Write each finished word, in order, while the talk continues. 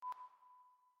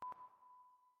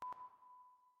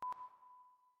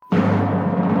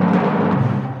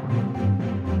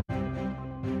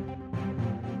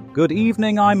Good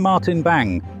evening, I'm Martin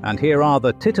Bang, and here are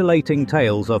the titillating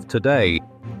tales of today.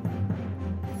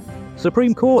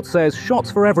 Supreme Court says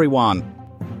shots for everyone.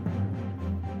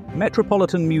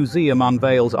 Metropolitan Museum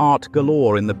unveils art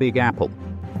galore in the Big Apple.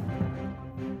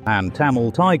 And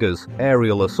Tamil tigers,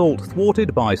 aerial assault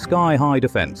thwarted by sky-high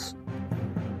defence.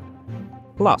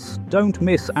 Plus, don't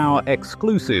miss our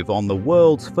exclusive on the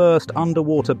world's first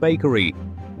underwater bakery,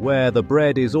 where the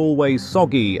bread is always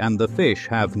soggy and the fish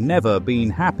have never been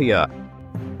happier.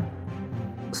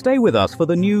 Stay with us for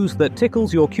the news that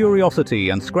tickles your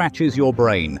curiosity and scratches your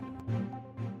brain.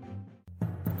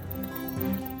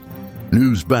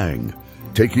 News Bang,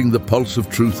 taking the pulse of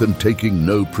truth and taking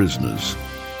no prisoners.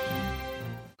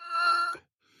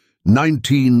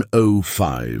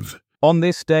 1905. On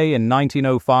this day in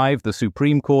 1905, the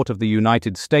Supreme Court of the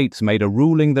United States made a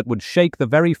ruling that would shake the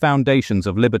very foundations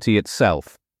of liberty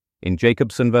itself. In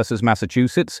Jacobson v.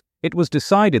 Massachusetts, it was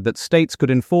decided that states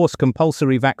could enforce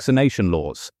compulsory vaccination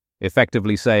laws,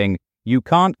 effectively saying, "You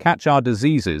can't catch our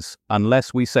diseases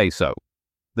unless we say so."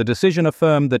 The decision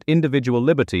affirmed that individual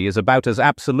liberty is about as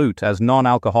absolute as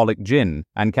non-alcoholic gin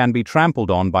and can be trampled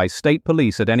on by state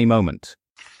police at any moment.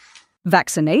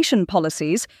 Vaccination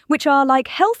policies, which are like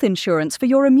health insurance for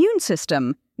your immune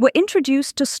system, were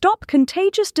introduced to stop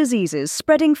contagious diseases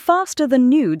spreading faster than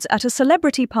nudes at a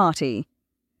celebrity party.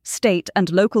 State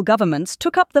and local governments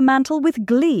took up the mantle with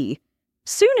glee.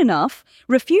 Soon enough,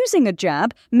 refusing a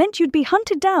jab meant you'd be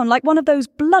hunted down like one of those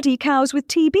bloody cows with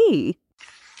TB.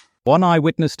 One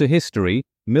eyewitness to history,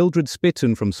 Mildred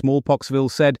Spitton from Smallpoxville,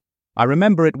 said, "I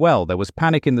remember it well. There was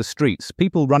panic in the streets,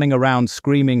 people running around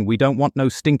screaming, 'We don't want no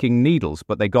stinking needles,'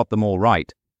 but they got them all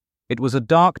right. It was a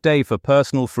dark day for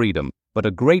personal freedom, but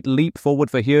a great leap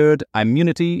forward for herd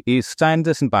immunity is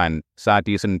standesbein,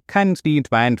 sadisen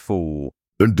kanstient fu."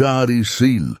 Dari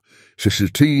Seal,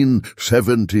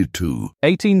 1672.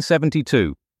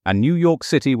 1872, and New York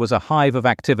City was a hive of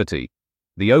activity.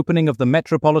 The opening of the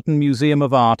Metropolitan Museum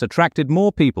of Art attracted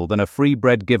more people than a free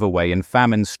bread giveaway in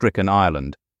famine-stricken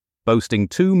Ireland. Boasting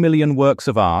 2 million works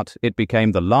of art, it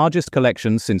became the largest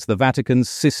collection since the Vatican's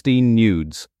Sistine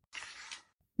Nudes.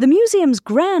 The museum's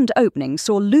grand opening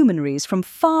saw luminaries from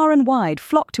far and wide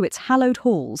flock to its hallowed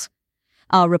halls.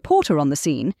 Our reporter on the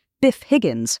scene, Biff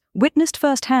Higgins, witnessed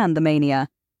firsthand the mania.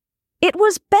 It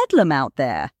was bedlam out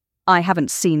there. I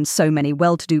haven't seen so many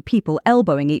well-to-do people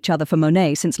elbowing each other for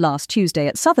Monet since last Tuesday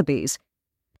at Sotheby's.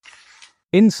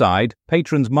 Inside,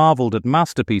 patrons marvelled at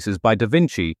masterpieces by Da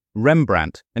Vinci,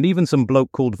 Rembrandt, and even some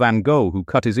bloke called Van Gogh who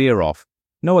cut his ear off.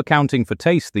 No accounting for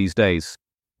taste these days.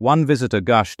 One visitor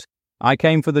gushed, "I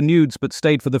came for the nudes but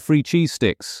stayed for the free cheese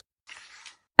sticks."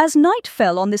 As night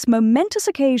fell on this momentous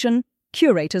occasion,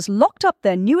 curators locked up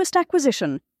their newest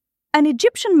acquisition, an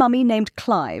Egyptian mummy named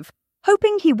Clive,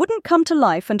 hoping he wouldn't come to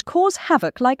life and cause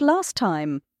havoc like last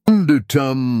time.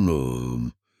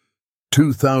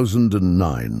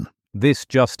 2009. This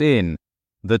just in.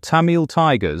 The Tamil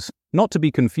tigers, not to be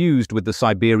confused with the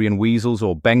Siberian weasels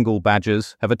or Bengal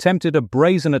badgers, have attempted a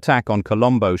brazen attack on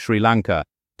Colombo, Sri Lanka.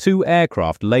 2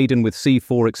 aircraft laden with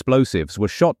C4 explosives were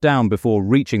shot down before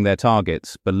reaching their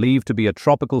targets, believed to be a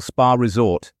tropical spa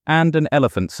resort and an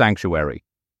elephant sanctuary.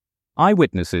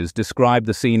 Eyewitnesses described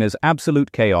the scene as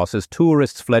absolute chaos as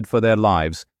tourists fled for their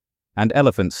lives and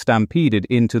elephants stampeded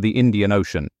into the Indian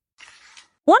Ocean.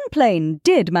 One plane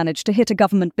did manage to hit a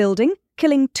government building,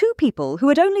 killing 2 people who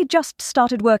had only just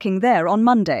started working there on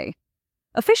Monday.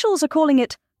 Officials are calling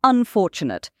it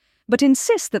unfortunate, but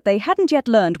insist that they hadn't yet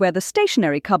learned where the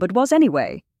stationery cupboard was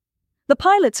anyway. The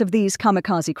pilots of these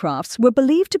kamikaze crafts were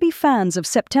believed to be fans of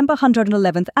September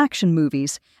 111th action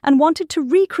movies and wanted to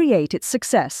recreate its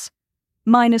success,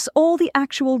 minus all the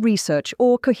actual research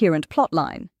or coherent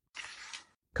plotline.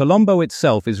 Colombo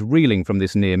itself is reeling from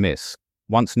this near miss.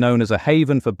 Once known as a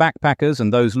haven for backpackers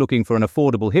and those looking for an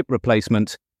affordable hip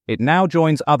replacement, it now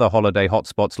joins other holiday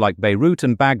hotspots like Beirut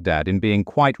and Baghdad in being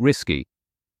quite risky.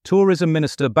 Tourism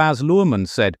Minister Baz Luhrmann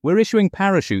said, "We're issuing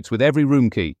parachutes with every room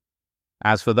key."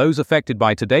 As for those affected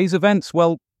by today's events,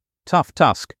 well, tough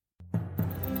tusk.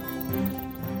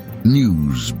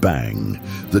 News Bang,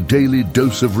 the daily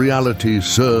dose of reality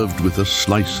served with a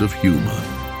slice of humour.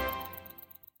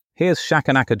 Here's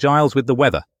Shakanaka Giles with the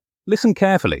weather. Listen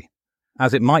carefully,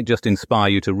 as it might just inspire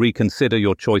you to reconsider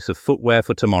your choice of footwear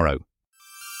for tomorrow.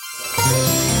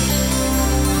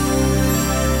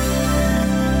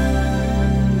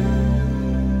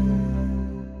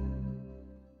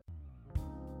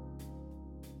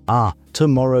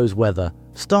 Tomorrow's weather,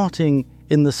 starting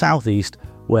in the southeast,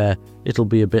 where it'll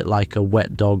be a bit like a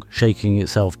wet dog shaking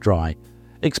itself dry.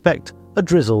 Expect a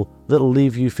drizzle that'll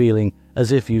leave you feeling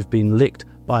as if you've been licked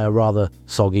by a rather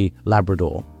soggy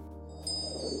Labrador.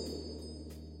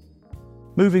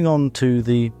 Moving on to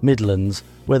the Midlands,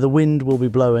 where the wind will be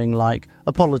blowing like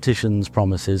a politician's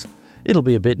promises. It'll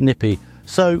be a bit nippy,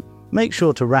 so make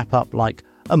sure to wrap up like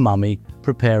a mummy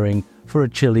preparing for a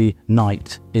chilly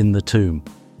night in the tomb.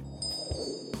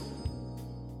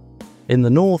 In the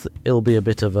north, it'll be a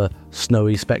bit of a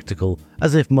snowy spectacle,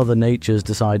 as if Mother Nature's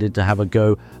decided to have a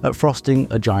go at frosting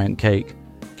a giant cake.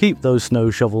 Keep those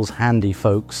snow shovels handy,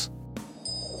 folks.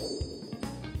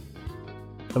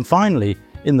 And finally,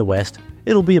 in the west,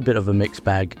 it'll be a bit of a mixed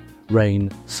bag.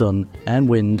 Rain, sun and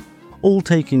wind, all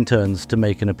taking turns to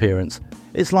make an appearance.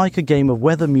 It's like a game of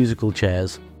weather musical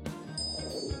chairs.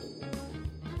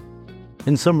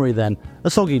 In summary then, a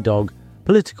soggy dog,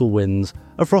 political winds,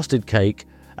 a frosted cake,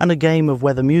 and a game of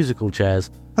weather musical chairs,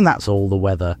 and that's all the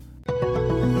weather.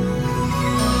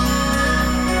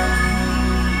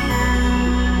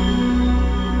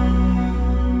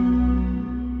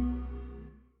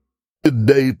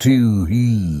 Day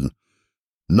 2,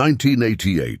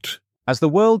 1988. As the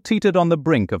world teetered on the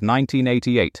brink of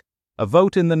 1988, a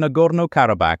vote in the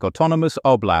Nagorno-Karabakh Autonomous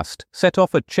Oblast set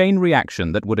off a chain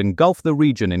reaction that would engulf the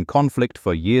region in conflict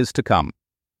for years to come.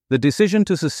 The decision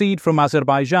to secede from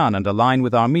Azerbaijan and align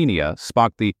with Armenia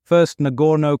sparked the First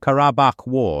Nagorno-Karabakh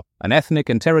War, an ethnic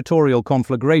and territorial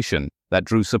conflagration that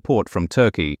drew support from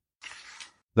Turkey.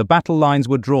 The battle lines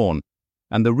were drawn,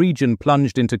 and the region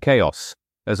plunged into chaos,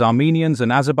 as Armenians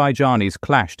and Azerbaijanis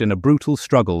clashed in a brutal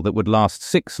struggle that would last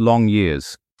 6 long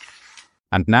years.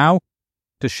 And now,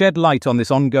 to shed light on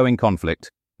this ongoing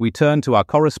conflict, we turn to our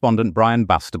correspondent Brian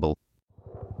Bastable.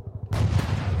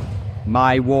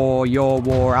 My war, your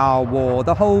war, our war.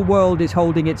 The whole world is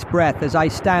holding its breath as I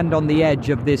stand on the edge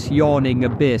of this yawning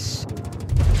abyss.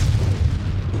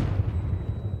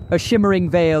 A shimmering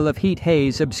veil of heat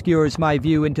haze obscures my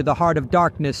view into the heart of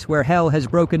darkness where hell has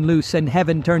broken loose and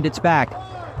heaven turned its back.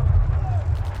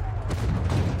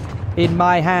 In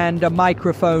my hand, a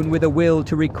microphone with a will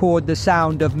to record the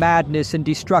sound of madness and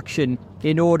destruction,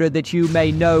 in order that you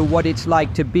may know what it's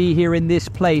like to be here in this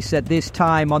place at this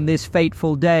time on this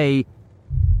fateful day.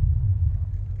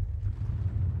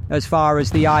 As far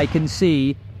as the eye can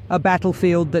see, a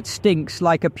battlefield that stinks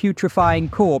like a putrefying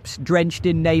corpse drenched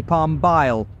in napalm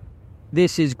bile.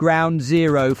 This is ground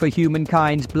zero for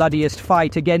humankind's bloodiest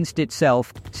fight against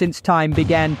itself since time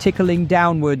began tickling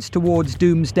downwards towards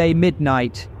doomsday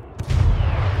midnight.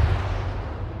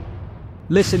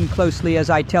 Listen closely as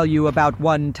I tell you about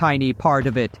one tiny part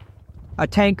of it. A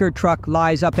tanker truck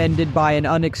lies upended by an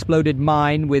unexploded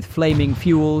mine with flaming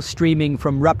fuel streaming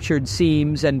from ruptured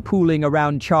seams and pooling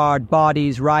around charred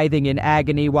bodies writhing in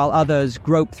agony while others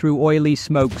grope through oily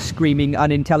smoke screaming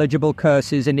unintelligible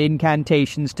curses and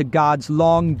incantations to gods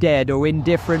long dead or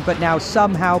indifferent but now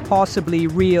somehow possibly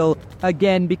real,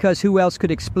 again because who else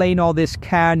could explain all this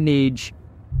carnage?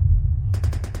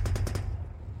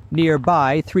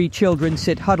 Nearby, 3 children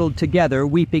sit huddled together,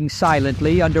 weeping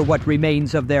silently under what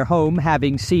remains of their home,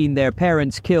 having seen their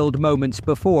parents killed moments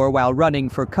before while running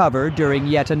for cover during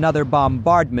yet another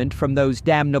bombardment from those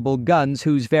damnable guns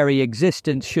whose very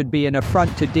existence should be an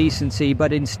affront to decency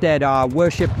but instead are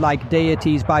worshipped like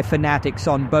deities by fanatics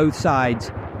on both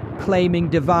sides, claiming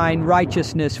divine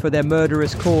righteousness for their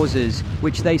murderous causes,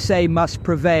 which they say must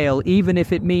prevail even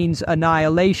if it means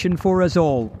annihilation for us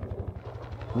all.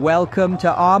 Welcome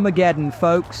to Armageddon,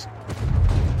 folks.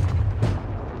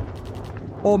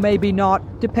 Or maybe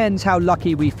not, depends how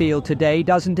lucky we feel today,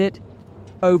 doesn't it?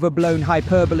 Overblown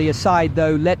hyperbole aside,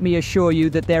 though, let me assure you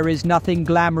that there is nothing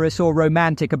glamorous or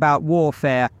romantic about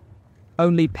warfare.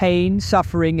 Only pain,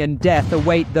 suffering, and death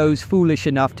await those foolish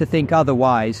enough to think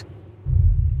otherwise.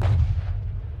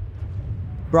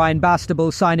 Brian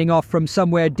Bastable signing off from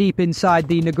somewhere deep inside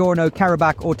the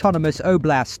Nagorno-Karabakh Autonomous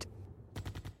Oblast.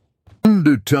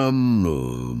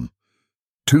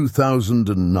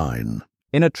 2009.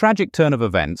 In a tragic turn of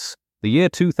events, the year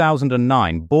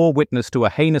 2009 bore witness to a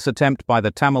heinous attempt by the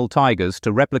Tamil Tigers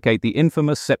to replicate the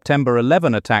infamous September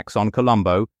 11 attacks on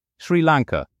Colombo, Sri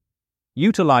Lanka.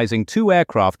 Utilizing 2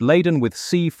 aircraft laden with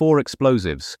C-4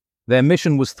 explosives, their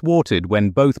mission was thwarted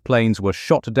when both planes were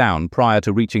shot down prior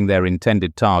to reaching their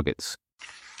intended targets.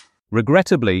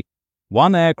 Regrettably,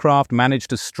 one aircraft managed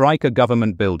to strike a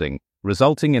government building,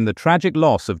 resulting in the tragic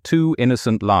loss of 2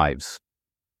 innocent lives.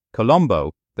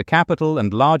 Colombo, the capital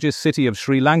and largest city of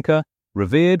Sri Lanka,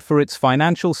 revered for its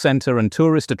financial center and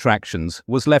tourist attractions,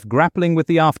 was left grappling with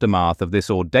the aftermath of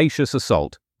this audacious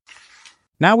assault.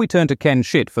 Now we turn to Ken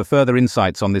Schitt for further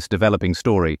insights on this developing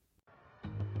story.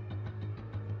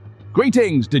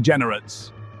 Greetings,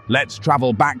 degenerates! Let's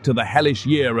travel back to the hellish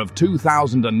year of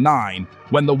 2009,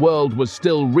 when the world was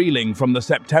still reeling from the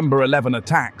September 11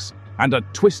 attacks, and a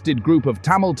twisted group of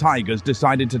Tamil tigers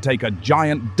decided to take a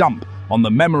giant dump on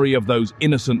the memory of those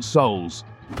innocent souls.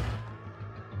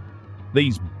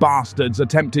 These bastards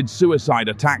attempted suicide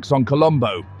attacks on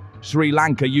Colombo, Sri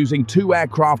Lanka, using 2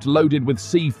 aircraft loaded with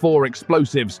C4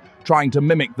 explosives, trying to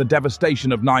mimic the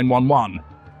devastation of 9/11.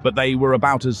 But they were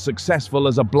about as successful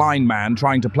as a blind man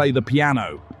trying to play the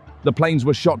piano. The planes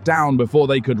were shot down before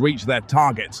they could reach their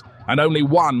targets, and only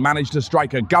one managed to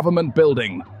strike a government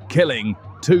building, killing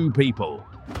 2 people.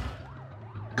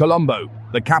 Colombo,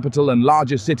 the capital and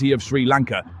largest city of Sri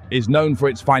Lanka, is known for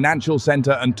its financial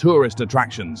center and tourist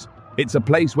attractions. It's a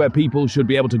place where people should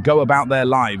be able to go about their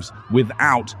lives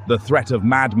without the threat of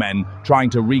madmen trying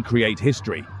to recreate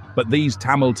history. But these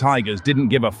Tamil tigers didn't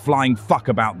give a flying fuck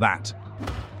about that.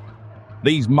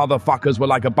 These motherfuckers were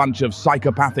like a bunch of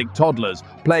psychopathic toddlers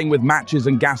playing with matches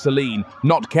and gasoline,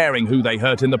 not caring who they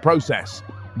hurt in the process.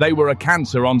 They were a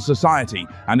cancer on society,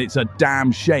 and it's a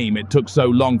damn shame it took so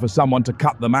long for someone to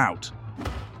cut them out.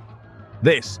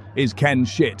 This is Ken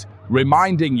Shit,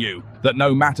 reminding you that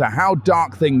no matter how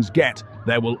dark things get,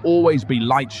 there will always be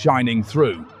light shining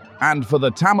through. And for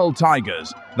the Tamil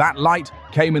tigers, that light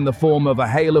came in the form of a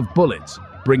hail of bullets,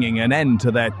 bringing an end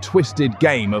to their twisted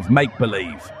game of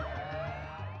make-believe.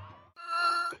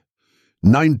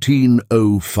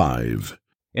 1905.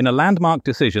 In a landmark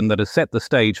decision that has set the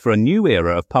stage for a new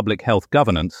era of public health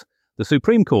governance, the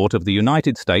Supreme Court of the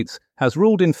United States has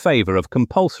ruled in favor of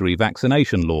compulsory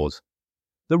vaccination laws.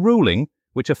 The ruling,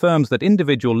 which affirms that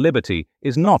individual liberty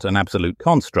is not an absolute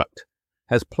construct,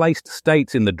 has placed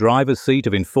states in the driver's seat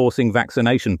of enforcing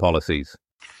vaccination policies.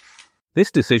 This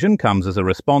decision comes as a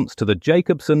response to the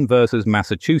Jacobson versus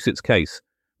Massachusetts case,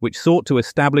 which sought to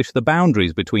establish the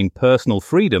boundaries between personal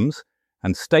freedoms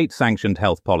and state-sanctioned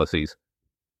health policies.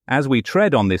 As we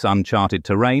tread on this uncharted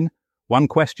terrain, one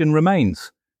question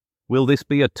remains. Will this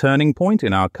be a turning point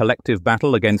in our collective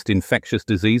battle against infectious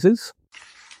diseases?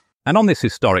 And on this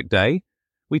historic day,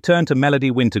 we turn to Melody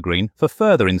Wintergreen for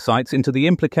further insights into the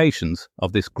implications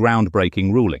of this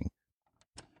groundbreaking ruling.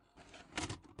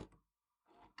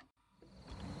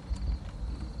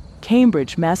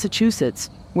 Cambridge,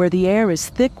 Massachusetts, where the air is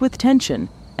thick with tension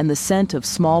and the scent of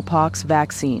smallpox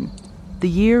vaccine. The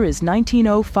year is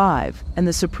 1905, and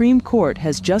the Supreme Court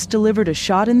has just delivered a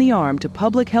shot in the arm to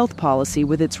public health policy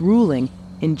with its ruling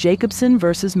in Jacobson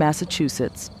versus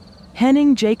Massachusetts.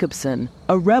 Henning Jacobson,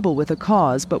 a rebel with a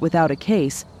cause but without a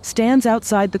case, stands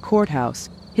outside the courthouse,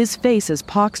 his face as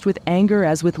poxed with anger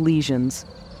as with lesions.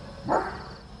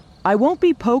 "I won't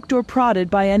be poked or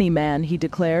prodded by any man," he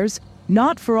declares,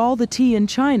 "not for all the tea in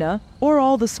China or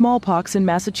all the smallpox in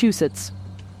Massachusetts."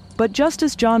 But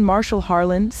Justice John Marshall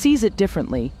Harlan sees it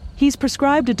differently. He's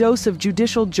prescribed a dose of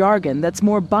judicial jargon that's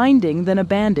more binding than a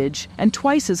bandage and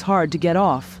twice as hard to get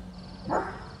off.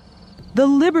 The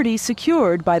liberty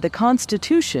secured by the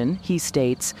Constitution, he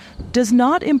states, does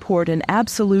not import an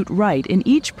absolute right in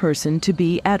each person to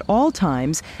be at all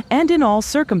times and in all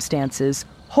circumstances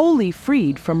wholly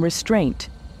freed from restraint.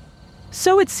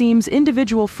 So it seems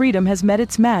individual freedom has met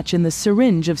its match in the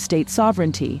syringe of state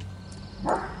sovereignty.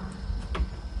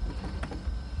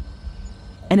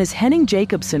 And as Henning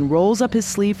Jacobson rolls up his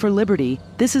sleeve for liberty,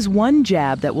 this is one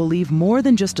jab that will leave more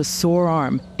than just a sore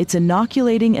arm. It's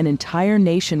inoculating an entire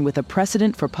nation with a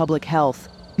precedent for public health.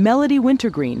 Melody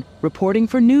Wintergreen, reporting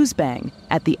for Newsbang,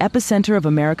 at the epicenter of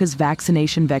America's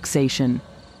vaccination vexation.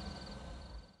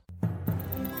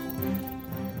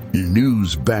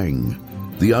 Newsbang,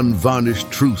 the unvarnished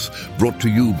truth brought to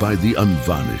you by the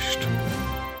unvarnished.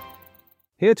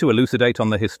 Here to elucidate on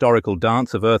the historical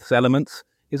dance of Earth's elements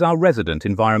is our resident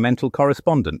environmental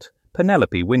correspondent,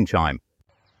 Penelope Winchime.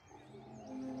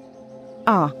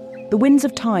 The winds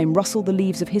of time rustle the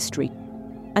leaves of history,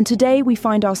 and today we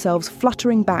find ourselves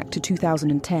fluttering back to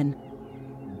 2010.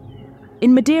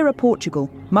 In Madeira, Portugal,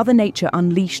 Mother Nature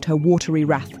unleashed her watery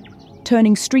wrath,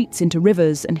 turning streets into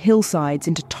rivers and hillsides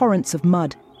into torrents of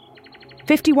mud.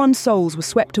 51 souls were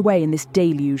swept away in this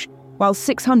deluge, while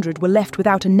 600 were left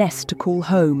without a nest to call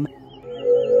home.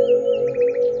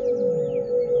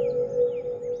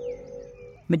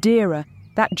 Madeira,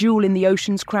 that jewel in the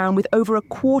ocean's crown with over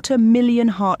 250,000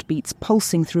 heartbeats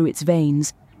pulsing through its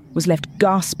veins, was left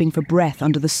gasping for breath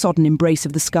under the sodden embrace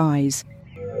of the skies.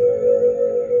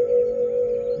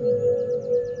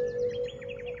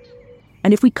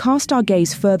 And if we cast our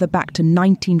gaze further back to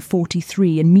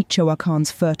 1943 in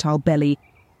Michoacan's fertile belly,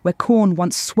 where corn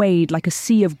once swayed like a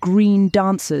sea of green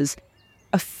dancers,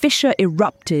 a fissure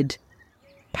erupted.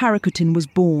 Paracutin was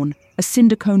born, a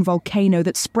cinder cone volcano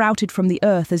that sprouted from the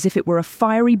earth as if it were a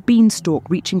fiery beanstalk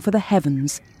reaching for the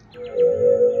heavens.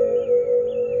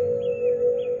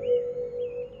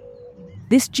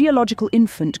 This geological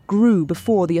infant grew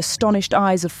before the astonished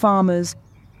eyes of farmers,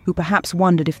 who perhaps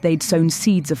wondered if they'd sown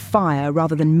seeds of fire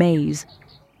rather than maize.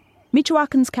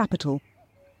 Michoacan's capital,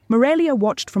 Morelia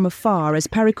watched from afar as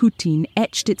Paricutin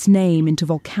etched its name into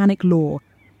volcanic lore,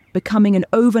 becoming an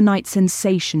overnight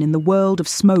sensation in the world of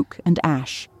smoke and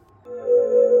ash.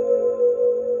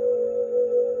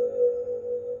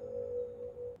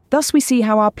 Thus we see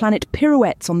how our planet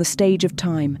pirouettes on the stage of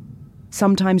time,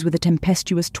 sometimes with a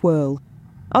tempestuous twirl,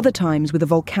 other times with a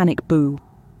volcanic boo.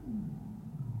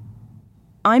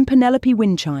 I'm Penelope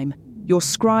Windchime, your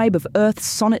scribe of Earth's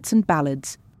sonnets and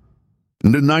ballads.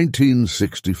 And in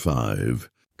 1965...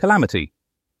 Calamity.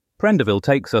 Prendeville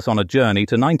takes us on a journey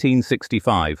to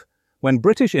 1965, when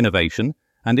British innovation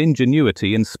and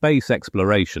ingenuity in space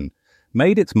exploration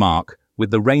made its mark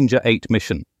with the Ranger 8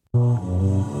 mission.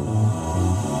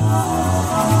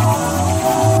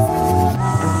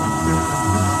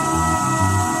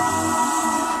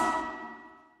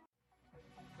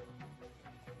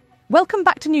 Welcome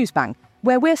back to Newsbang,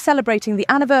 where we're celebrating the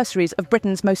anniversaries of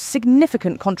Britain's most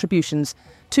significant contributions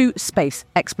to space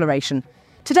exploration.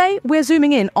 Today, we're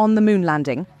zooming in on the moon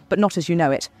landing, but not as you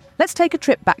know it. Let's take a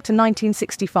trip back to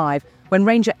 1965, when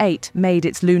Ranger 8 made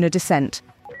its lunar descent.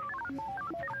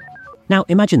 Now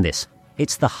imagine this.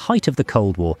 It's the height of the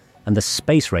Cold War, and the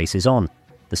space race is on.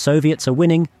 The Soviets are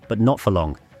winning, but not for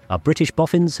long. Our British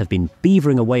boffins have been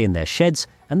beavering away in their sheds,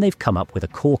 and they've come up with a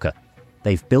corker.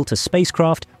 They've built a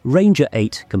spacecraft, Ranger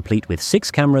 8, complete with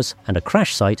 6 cameras and a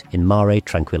crash site in Mare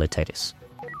Tranquillitatis.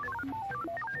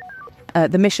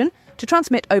 The mission? To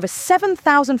transmit over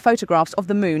 7,000 photographs of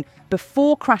the moon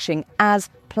before crashing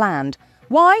as planned.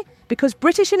 Why? Because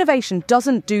British innovation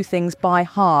doesn't do things by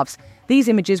halves. These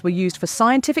images were used for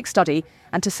scientific study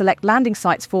and to select landing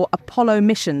sites for Apollo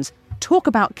missions. Talk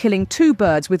about killing 2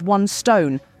 birds with 1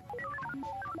 stone.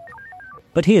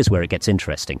 But here's where it gets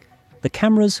interesting. The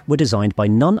cameras were designed by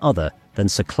none other than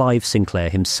Sir Clive Sinclair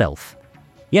himself.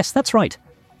 Yes, that's right.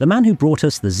 The man who brought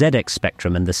us the ZX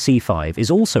Spectrum and the C5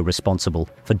 is also responsible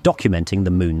for documenting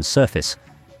the moon's surface.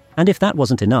 And if that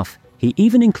wasn't enough, he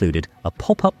even included a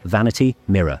pop-up vanity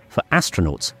mirror for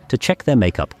astronauts to check their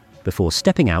makeup before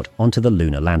stepping out onto the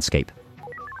lunar landscape.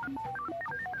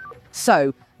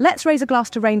 So, let's raise a glass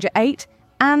to Ranger 8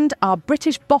 and our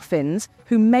British boffins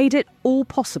who made it all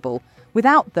possible.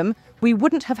 Without them, we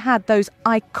wouldn't have had those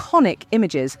iconic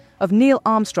images of Neil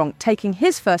Armstrong taking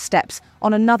his first steps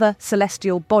on another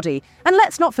celestial body. And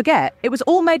let's not forget, it was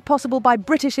all made possible by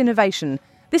British innovation.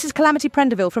 This is Calamity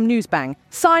Prendeville from Newsbang,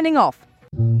 signing off.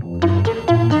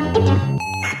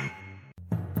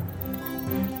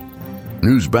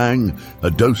 Newsbang, a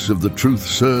dose of the truth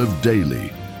served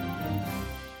daily.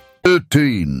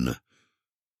 13.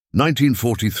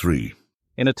 1943.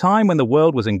 In a time when the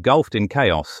world was engulfed in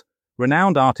chaos,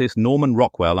 renowned artist Norman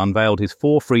Rockwell unveiled his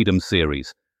 4 Freedoms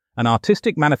series, an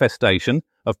artistic manifestation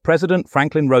of President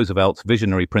Franklin Roosevelt's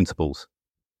visionary principles.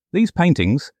 These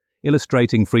paintings,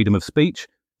 illustrating freedom of speech,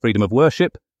 freedom of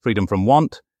worship, freedom from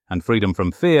want, and freedom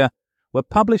from fear, were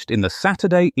published in the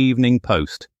Saturday Evening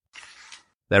Post.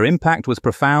 Their impact was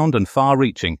profound and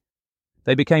far-reaching.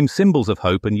 They became symbols of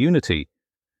hope and unity,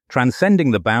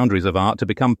 transcending the boundaries of art to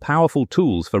become powerful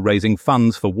tools for raising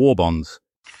funds for war bonds.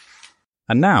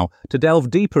 And now, to delve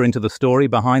deeper into the story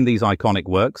behind these iconic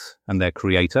works and their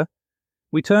creator,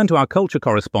 we turn to our culture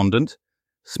correspondent,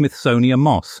 Smithsonia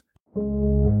Moss.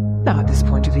 Now, at this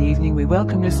point of the evening, we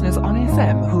welcome listeners on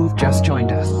FM who've just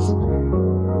joined us.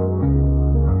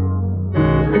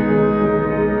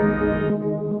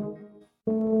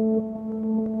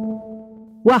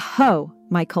 Whoa,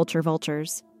 my culture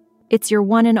vultures. It's your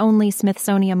one and only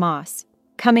Smithsonia Moss,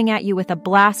 coming at you with a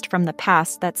blast from the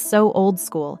past that's so old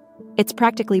school, it's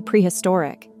practically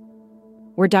prehistoric.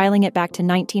 We're dialing it back to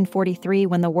 1943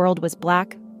 when the world was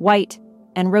black, white,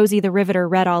 and Rosie the Riveter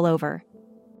red all over.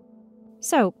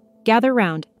 So, gather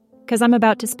round, because I'm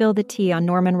about to spill the tea on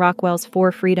Norman Rockwell's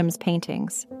 4 Freedoms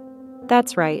paintings.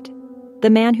 That's right. The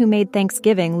man who made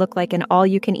Thanksgiving look like an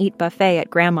all-you-can-eat buffet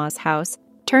at Grandma's house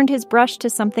turned his brush to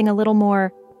something a little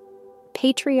more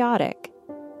patriotic.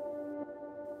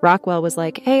 Rockwell was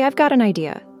like, hey, I've got an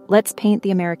idea. Let's paint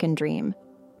the American dream.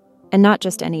 And not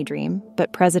just any dream,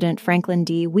 but President Franklin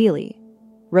D. Wheelie,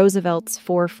 Roosevelt's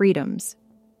 4 Freedoms.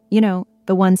 You know,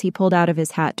 the ones he pulled out of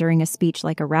his hat during a speech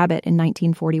like a rabbit in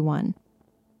 1941.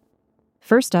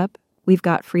 First up, we've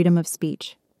got freedom of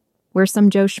speech, where some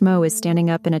Joe Schmo is standing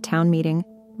up in a town meeting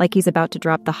like he's about to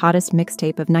drop the hottest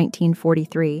mixtape of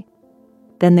 1943.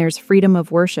 Then there's freedom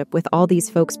of worship with all these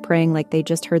folks praying like they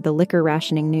just heard the liquor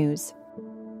rationing news.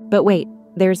 But wait,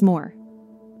 there's more.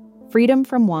 Freedom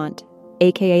from want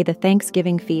aka the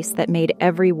Thanksgiving feast that made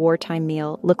every wartime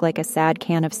meal look like a sad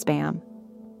can of Spam.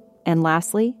 And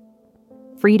lastly,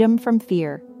 freedom from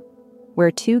fear,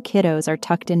 where two kiddos are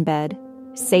tucked in bed,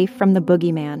 safe from the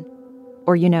boogeyman,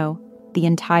 or the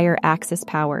entire Axis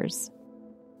powers.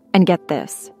 And get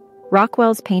this,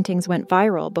 Rockwell's paintings went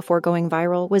viral before going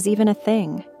viral was even a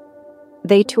thing.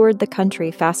 They toured the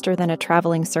country faster than a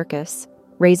traveling circus,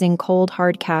 raising cold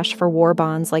hard cash for war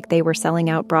bonds like they were selling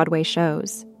out Broadway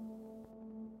shows.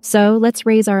 So let's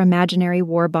raise our imaginary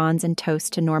war bonds and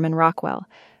toast to Norman Rockwell,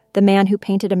 the man who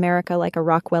painted America like a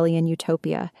Rockwellian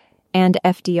utopia, and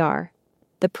FDR,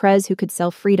 the prez who could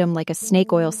sell freedom like a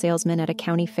snake oil salesman at a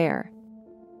county fair.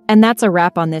 And that's a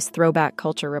wrap on this Throwback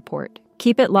Culture Report.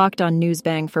 Keep it locked on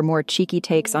Newsbang for more cheeky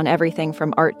takes on everything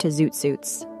from art to zoot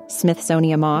suits.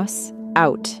 Smithsonian Moss,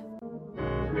 out.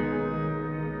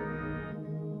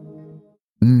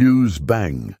 News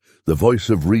Bang, the voice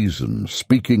of reason,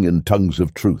 speaking in tongues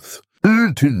of truth.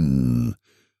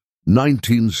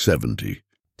 1970.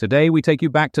 Today we take you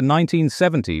back to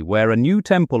 1970, where a new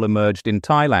temple emerged in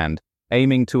Thailand,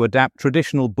 aiming to adapt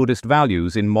traditional Buddhist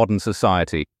values in modern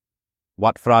society.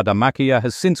 Wat Phradamakia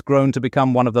has since grown to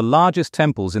become one of the largest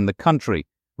temples in the country,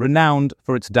 renowned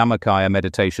for its Dhammakaya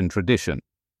meditation tradition.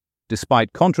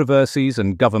 Despite controversies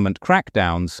and government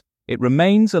crackdowns, it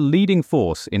remains a leading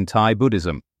force in Thai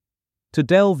Buddhism. To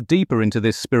delve deeper into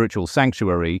this spiritual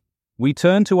sanctuary, we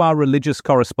turn to our religious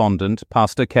correspondent,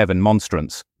 Pastor Kevin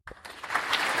Monstrance.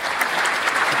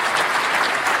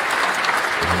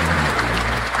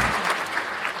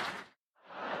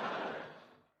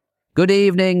 Good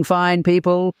evening, fine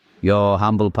people. Your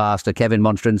humble pastor Kevin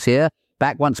Monstrance here,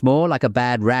 back once more like a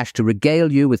bad rash to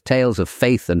regale you with tales of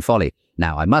faith and folly.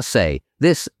 Now, I must say,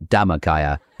 this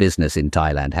Dhammakaya business in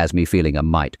Thailand has me feeling a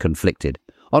mite conflicted.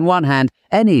 On one hand,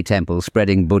 any temple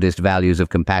spreading Buddhist values of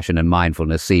compassion and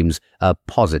mindfulness seems a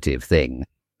positive thing.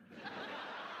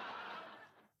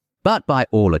 But by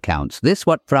all accounts, this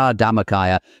Wat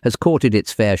Phradamakia has courted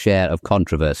its fair share of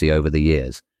controversy over the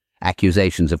years.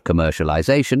 Accusations of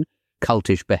commercialization,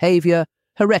 cultish behavior,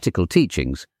 heretical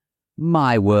teachings.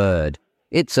 My word,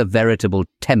 it's a veritable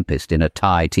tempest in a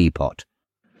Thai teapot.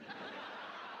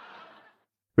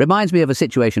 Reminds me of a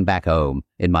situation back home,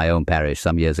 in my own parish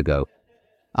some years ago.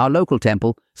 Our local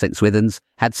temple, St. Swithin's,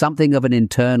 had something of an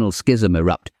internal schism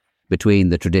erupt between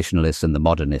the traditionalists and the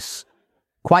modernists.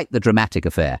 Quite the dramatic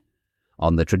affair.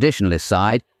 On the traditionalist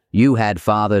side, you had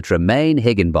Father Tremaine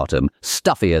Higginbottom,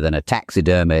 stuffier than a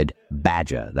taxidermied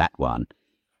badger, that one.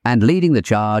 And leading the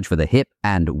charge for the hip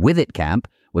and with it camp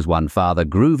was one Father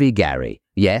Groovy Gary.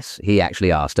 Yes, he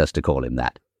actually asked us to call him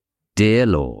that. Dear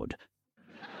Lord.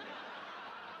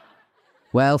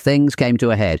 Well, things came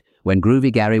to a head when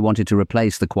Groovy Gary wanted to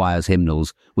replace the choir's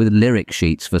hymnals with lyric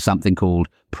sheets for something called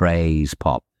praise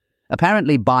pop.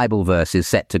 Apparently Bible verses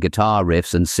set to guitar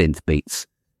riffs and synth beats.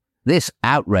 This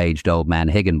outraged old man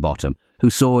Higginbottom, who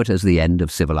saw it as the end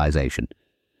of civilization.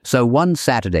 So one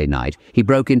Saturday night, he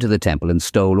broke into the temple and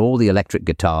stole all the electric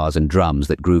guitars and drums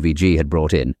that Groovy G had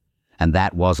brought in. And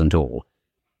that wasn't all.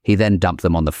 He then dumped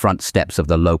them on the front steps of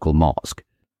the local mosque.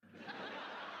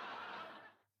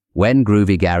 When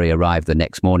Groovy Gary arrived the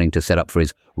next morning to set up for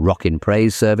his rockin'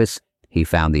 praise service, he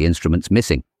found the instruments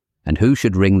missing. And who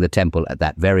should ring the temple at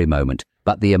that very moment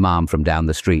but the imam from down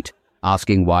the street,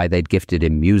 asking why they'd gifted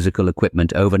him musical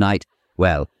equipment overnight?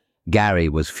 Well, Gary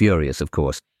was furious, of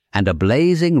course, and a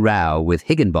blazing row with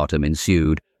Higginbottom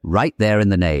ensued right there in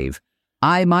the nave.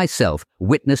 I myself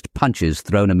witnessed punches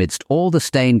thrown amidst all the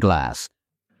stained glass.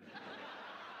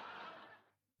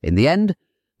 In the end,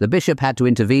 the bishop had to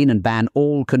intervene and ban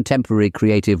all contemporary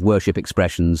creative worship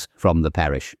expressions from the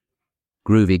parish.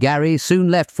 Groovy Gary soon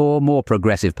left for more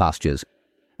progressive pastures.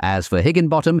 As for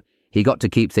Higginbottom, he got to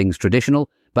keep things traditional,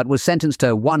 but was sentenced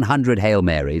to 100 Hail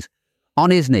Marys,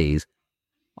 on his knees,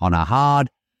 on a hard,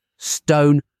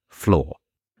 stone floor.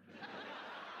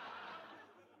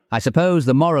 I suppose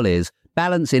the moral is,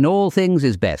 balance in all things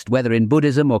is best, whether in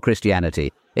Buddhism or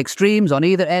Christianity. Extremes on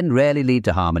either end rarely lead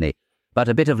to harmony. But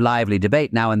a bit of lively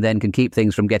debate now and then can keep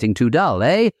things from getting too dull,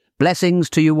 eh? Blessings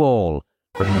to you all.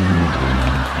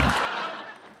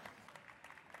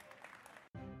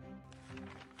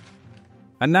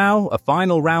 And now, a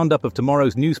final roundup of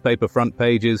tomorrow's newspaper front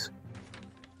pages.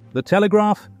 The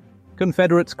Telegraph,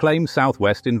 Confederates claim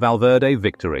Southwest in Valverde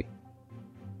victory.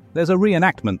 There's a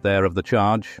reenactment there of the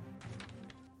charge.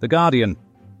 The Guardian,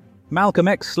 Malcolm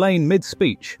X slain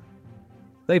mid-speech.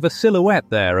 They've a silhouette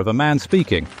there of a man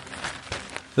speaking.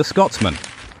 The Scotsman,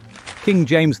 King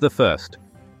James I,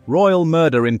 royal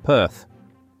murder in Perth.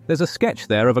 There's a sketch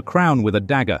there of a crown with a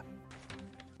dagger.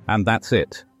 And that's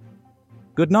it.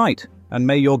 Good night. and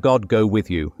may your God go with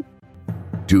you.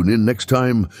 Tune in next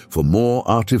time for more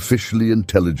artificially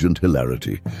intelligent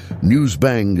hilarity.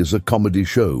 Newsbang is a comedy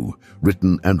show,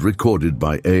 written and recorded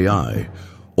by AI.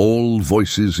 All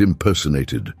voices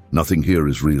impersonated. Nothing here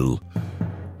is real.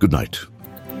 Good night.